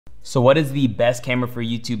So what is the best camera for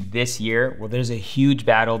YouTube this year? Well, there's a huge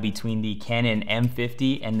battle between the Canon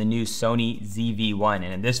M50 and the new Sony ZV-1.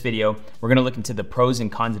 And in this video, we're gonna look into the pros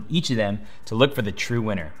and cons of each of them to look for the true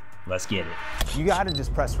winner. Let's get it. You gotta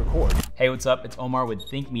just press record. Hey, what's up? It's Omar with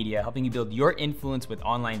Think Media, helping you build your influence with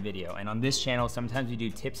online video. And on this channel, sometimes we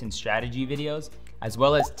do tips and strategy videos, as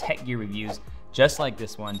well as tech gear reviews, just like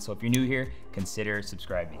this one. So if you're new here, consider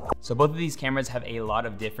subscribing. So both of these cameras have a lot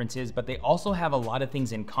of differences, but they also have a lot of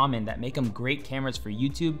things in common that make them great cameras for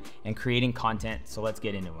YouTube and creating content. So let's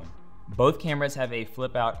get into them. Both cameras have a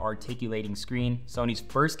flip out articulating screen. Sony's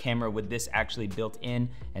first camera with this actually built in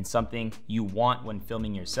and something you want when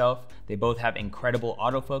filming yourself. They both have incredible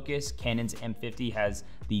autofocus. Canon's M50 has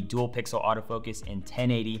the dual pixel autofocus in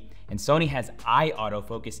 1080 and Sony has eye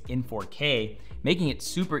autofocus in 4K, making it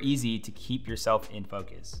super easy to keep yourself in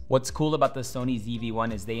focus. What's cool about the Sony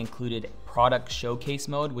ZV-1 is they included product showcase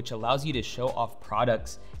mode, which allows you to show off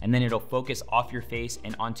products and then it'll focus off your face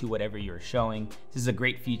and onto whatever you're showing. This is a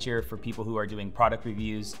great feature for people who are doing product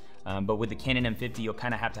reviews, but with the Canon M50, you'll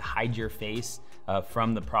kind of have to hide your face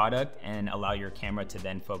from the product and allow your camera to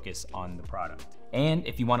then focus on the product. And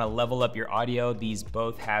if you want to level up your audio, these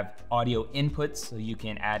both have audio inputs, so you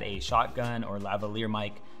can add a shotgun or lavalier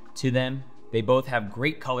mic to them. They both have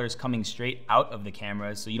great colors coming straight out of the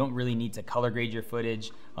cameras, so you don't really need to color grade your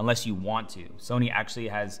footage unless you want to. Sony actually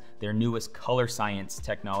has their newest color science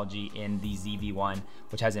technology in the ZV-1,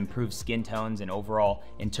 which has improved skin tones and overall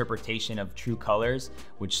interpretation of true colors,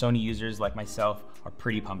 which Sony users like myself are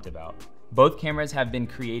pretty pumped about. Both cameras have been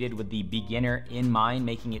created with the beginner in mind,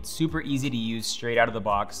 making it super easy to use straight out of the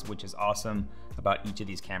box, which is awesome about each of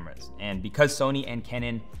these cameras. And because Sony and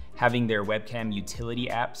Canon having their webcam utility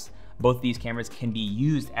apps, both these cameras can be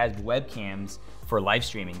used as webcams for live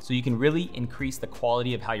streaming. So you can really increase the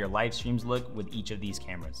quality of how your live streams look with each of these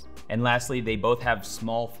cameras. And lastly, they both have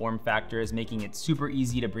small form factors, making it super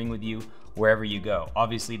easy to bring with you wherever you go.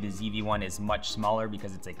 Obviously, the ZV-1 is much smaller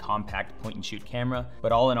because it's a compact point and shoot camera,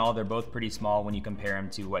 but all in all, they're both pretty small when you compare them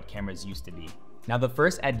to what cameras used to be. Now, the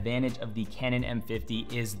first advantage of the Canon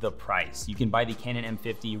M50 is the price. You can buy the Canon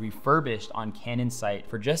M50 refurbished on Canon's site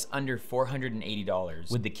for just under $480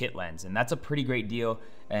 with the kit lens. And that's a pretty great deal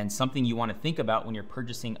and something you want to think about when you're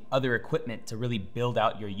purchasing other equipment to really build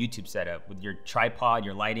out your YouTube setup. With your tripod,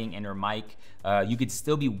 your lighting, and your mic, you could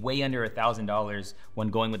still be way under $1,000 when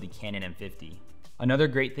going with the Canon M50. Another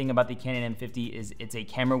great thing about the Canon M50 is it's a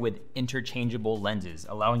camera with interchangeable lenses,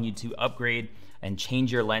 allowing you to upgrade and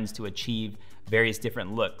change your lens to achieve various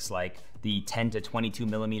different looks. Like the 10 to 22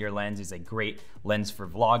 millimeter lens is a great lens for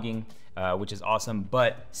vlogging, which is awesome.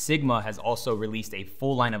 But Sigma has also released a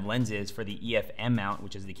full line of lenses for the EF-M mount,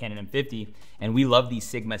 which is the Canon M50. And we love the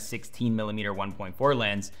Sigma 16 millimeter 1.4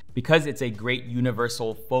 lens because it's a great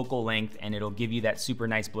universal focal length and it'll give you that super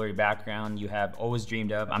nice blurry background you have always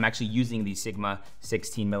dreamed of. I'm actually using the Sigma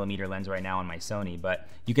 16 millimeter lens right now on my Sony, but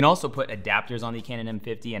you can also put adapters on the Canon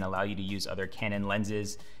M50 and allow you to use other Canon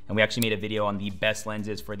lenses. And we actually made a video on the best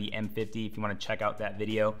lenses for the M50. If you want to check out that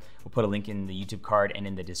video, we'll put a link in the YouTube card and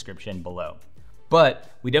in the description below.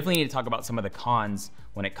 But we definitely need to talk about some of the cons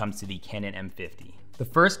when it comes to the Canon M50. The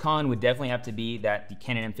first con would definitely have to be that the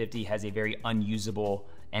Canon M50 has a very unusable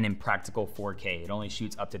and impractical 4K. It only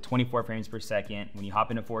shoots up to 24 frames per second. When you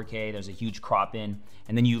hop into 4K, there's a huge crop in,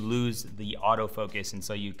 and then you lose the autofocus, and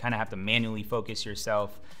so you kind of have to manually focus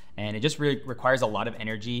yourself. And it just really requires a lot of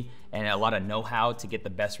energy and a lot of know-how to get the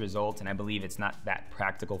best results. And I believe it's not that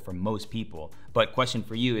practical for most people. But question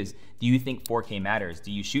for you is, do you think 4K matters?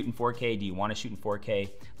 Do you shoot in 4K? Do you want to shoot in 4K?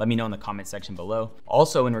 Let me know in the comment section below.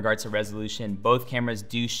 Also, in regards to resolution, both cameras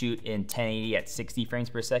do shoot in 1080 at 60 frames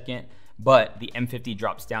per second, but the M50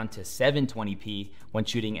 drops down to 720p when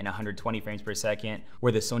shooting in 120 frames per second,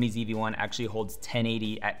 where the Sony ZV-1 actually holds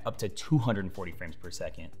 1080 at up to 240 frames per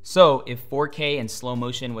second. So if 4K and slow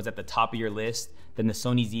motion was at the top of your list, then the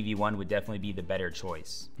Sony ZV-1 would definitely be the better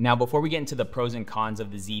choice. Now, before we get into the pros and cons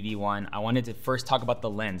of the ZV-1, I wanted to first talk about the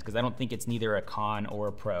lens, because I don't think it's neither a con or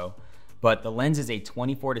a pro. But the lens is a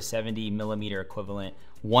 24 to 70 millimeter equivalent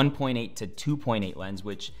 1.8 to 2.8 lens,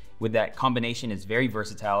 which with that combination is very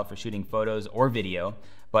versatile for shooting photos or video.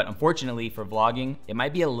 But unfortunately for vlogging, it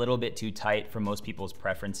might be a little bit too tight for most people's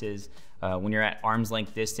preferences. When you're at arm's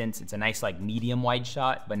length distance, it's a nice like medium wide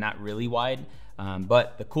shot, but not really wide.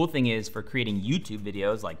 But the cool thing is for creating YouTube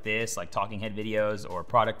videos like this, like talking head videos or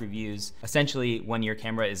product reviews, essentially when your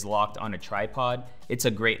camera is locked on a tripod, it's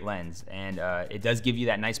a great lens, and it does give you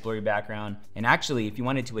that nice blurry background. And actually, if you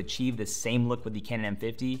wanted to achieve the same look with the Canon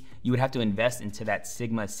M50, you would have to invest into that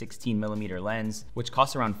Sigma 16mm lens, which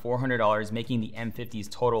costs around $400, making the M50's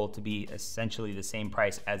total to be essentially the same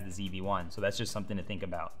price as the ZV-1. So that's just something to think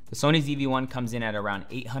about. The Sony ZV-1 comes in at around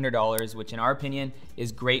 $800, which in our opinion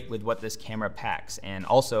is great with what this camera packs. And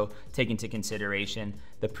also take into consideration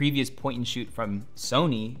the previous point and shoot from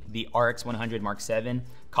Sony, the RX100 Mark VII,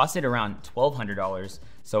 costed around $1,200.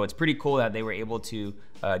 So it's pretty cool that they were able to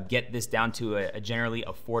get this down to a generally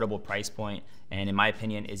affordable price point, and in my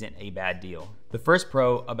opinion, isn't a bad deal. The first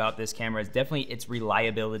pro about this camera is definitely its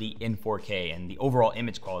reliability in 4K and the overall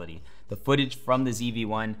image quality. The footage from the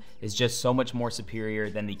ZV-1 is just so much more superior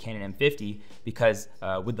than the Canon M50 because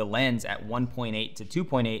with the lens at 1.8 to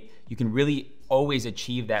 2.8, you can really always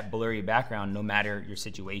achieve that blurry background no matter your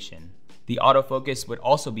situation. The autofocus would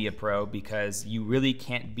also be a pro because you really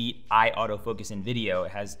can't beat eye autofocus in video.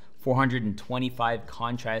 It has 425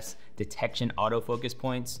 contrast detection autofocus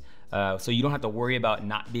points. So you don't have to worry about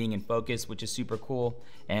not being in focus, which is super cool.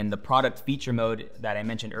 And the product feature mode that I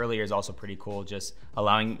mentioned earlier is also pretty cool, just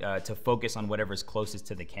allowing to focus on whatever's closest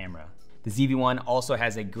to the camera. The ZV-1 also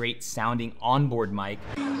has a great sounding onboard mic.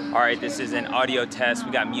 All right, this is an audio test.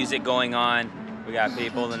 We got music going on. We got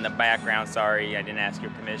people in the background. Sorry, I didn't ask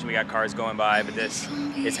your permission. We got cars going by, but this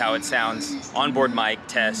is how it sounds. Onboard mic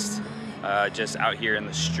test, just out here in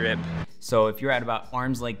the strip. So if you're at about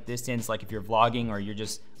arm's length distance, like if you're vlogging or you're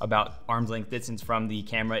just about arm's length distance from the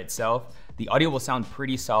camera itself, the audio will sound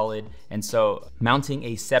pretty solid. And so mounting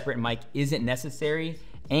a separate mic isn't necessary.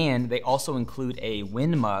 And they also include a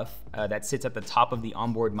wind muff that sits at the top of the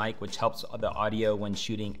onboard mic, which helps the audio when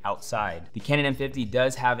shooting outside. The Canon M50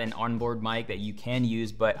 does have an onboard mic that you can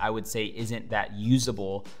use, but I would say isn't that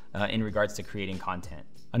usable in regards to creating content.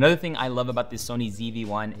 Another thing I love about this Sony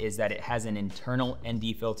ZV-1 is that it has an internal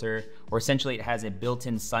ND filter, or essentially it has a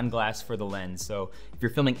built-in sunglass for the lens. So if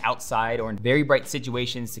you're filming outside or in very bright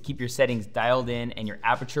situations, to keep your settings dialed in and your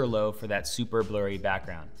aperture low for that super blurry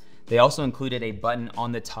background. They also included a button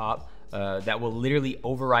on the top that will literally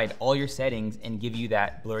override all your settings and give you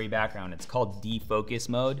that blurry background. It's called defocus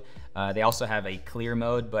mode. They also have a clear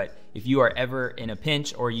mode, but if you are ever in a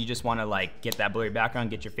pinch or you just wanna like get that blurry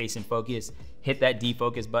background, get your face in focus, hit that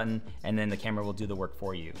defocus button and then the camera will do the work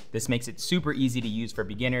for you. This makes it super easy to use for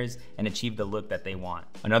beginners and achieve the look that they want.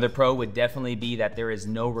 Another pro would definitely be that there is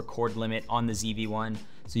no record limit on the ZV-1,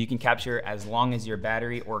 so you can capture as long as your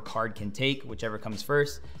battery or card can take, whichever comes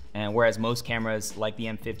first. And whereas most cameras like the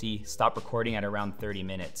M50 stop recording at around 30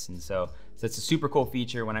 minutes. And so it's a super cool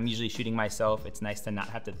feature. When I'm usually shooting myself, it's nice to not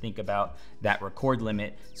have to think about that record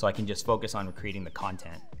limit so I can just focus on creating the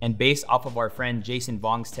content. And based off of our friend Jason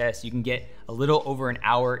Vong's test, you can get a little over an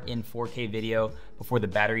hour in 4K video before the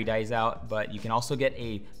battery dies out, but you can also get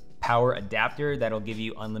a power adapter that'll give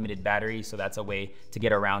you unlimited battery. So that's a way to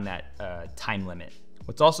get around that time limit.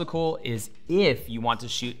 What's also cool is if you want to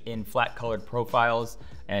shoot in flat colored profiles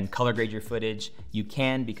and color grade your footage, you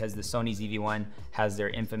can, because the Sony ZV-1 has their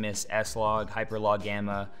infamous S-Log, Hyperlog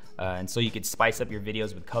Gamma, and so you could spice up your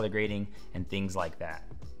videos with color grading and things like that.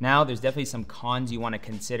 Now, there's definitely some cons you want to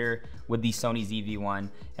consider with the Sony ZV-1,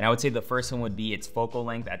 and I would say the first one would be its focal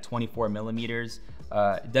length at 24 millimeters.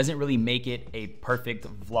 It doesn't really make it a perfect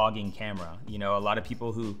vlogging camera. You know, a lot of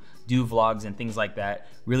people who do vlogs and things like that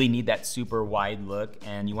really need that super wide look,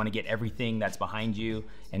 and you want to get everything that's behind you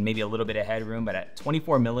and maybe a little bit of headroom. But at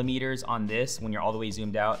 24 millimeters on this, when you're all the way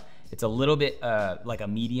zoomed out, it's a little bit like a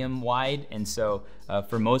medium wide, and so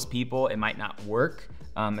for most people it might not work.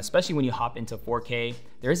 Especially when you hop into 4K,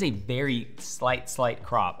 there is a very slight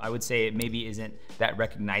crop. I would say it maybe isn't that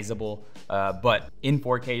recognizable, but in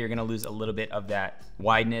 4K, you're gonna lose a little bit of that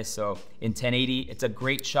wideness. So in 1080, it's a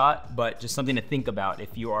great shot, but just something to think about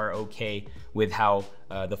if you are okay with how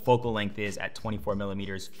the focal length is at 24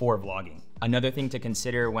 millimeters for vlogging. Another thing to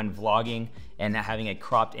consider when vlogging and having a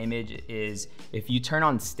cropped image is if you turn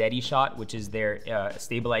on steady shot, which is their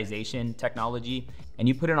stabilization technology, and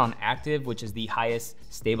you put it on active, which is the highest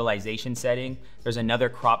stabilization setting, there's another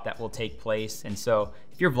crop that will take place. And so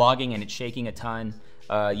if you're vlogging and it's shaking a ton,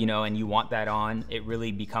 you know, and you want that on, it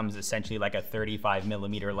really becomes essentially like a 35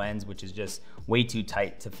 millimeter lens, which is just way too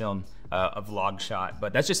tight to film a vlog shot.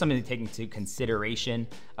 But that's just something to take into consideration.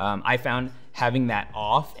 I found having that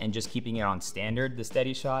off and just keeping it on standard, the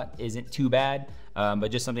steady shot, isn't too bad, but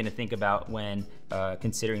just something to think about when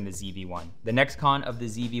considering the ZV-1. The next con of the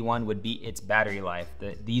ZV-1 would be its battery life.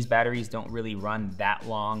 These batteries don't really run that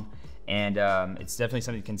long, And it's definitely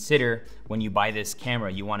something to consider when you buy this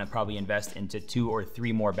camera. You want to probably invest into 2 or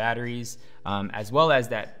 3 more batteries, as well as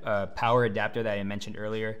that power adapter that I mentioned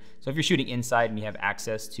earlier. So if you're shooting inside and you have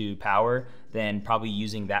access to power, then probably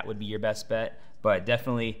using that would be your best bet. But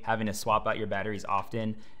definitely having to swap out your batteries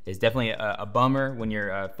often is definitely a bummer when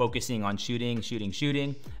you're focusing on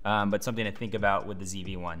shooting, but something to think about with the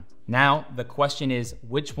ZV-1. Now, the question is,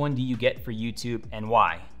 which one do you get for YouTube and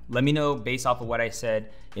why? Let me know based off of what I said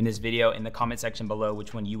in this video in the comment section below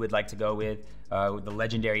which one you would like to go with the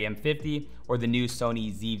legendary M50 or the new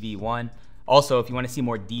Sony ZV-1. Also, if you want to see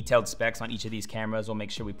more detailed specs on each of these cameras, we'll make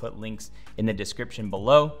sure we put links in the description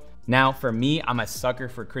below. Now, for me, I'm a sucker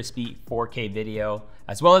for crispy 4K video,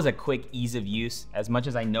 as well as a quick ease of use. As much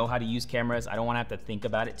as I know how to use cameras, I don't want to have to think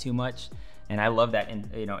about it too much. And I love that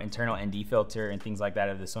internal ND filter and things like that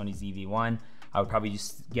of the Sony ZV-1. I would probably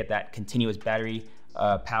just get that continuous battery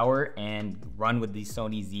power and run with the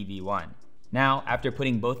Sony ZV-1. Now, after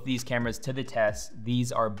putting both of these cameras to the test,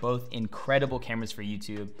 these are both incredible cameras for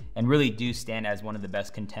YouTube and really do stand as one of the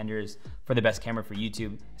best contenders for the best camera for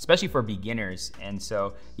YouTube, especially for beginners. And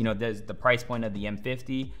so, there's the price point of the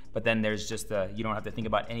M50, but then there's just you don't have to think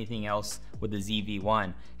about anything else with the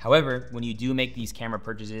ZV-1. However, when you do make these camera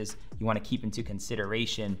purchases, you want to keep into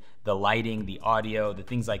consideration the lighting, the audio, the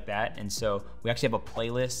things like that. And so we actually have a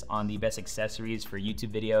playlist on the best accessories for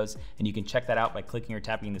YouTube videos, and you can check that out by clicking or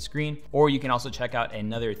tapping the screen, or you can also check out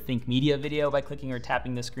another Think Media video by clicking or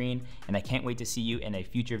tapping the screen. And I can't wait to see you in a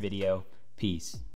future video. Peace.